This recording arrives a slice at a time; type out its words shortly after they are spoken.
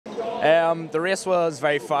The race was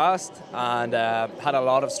very fast and had a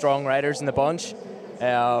lot of strong riders in the bunch.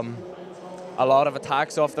 A lot of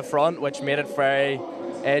attacks off the front, which made it a very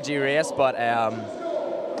edgy race, but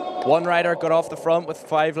one rider got off the front with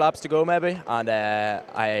 5 laps to go maybe, and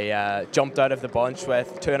I jumped out of the bunch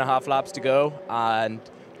with 2.5 laps to go and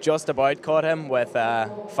just about caught him with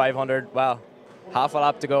 500, well, half a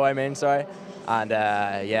lap to go, and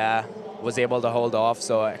yeah, was able to hold off,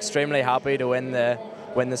 so extremely happy to win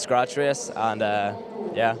the scratch race. And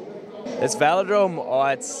yeah, this Velodrome, oh,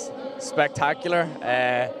 it's spectacular.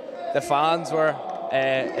 The fans were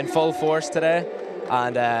in full force today,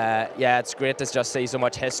 and yeah, it's great to just see so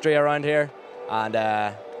much history around here, and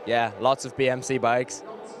yeah, lots of BMC bikes.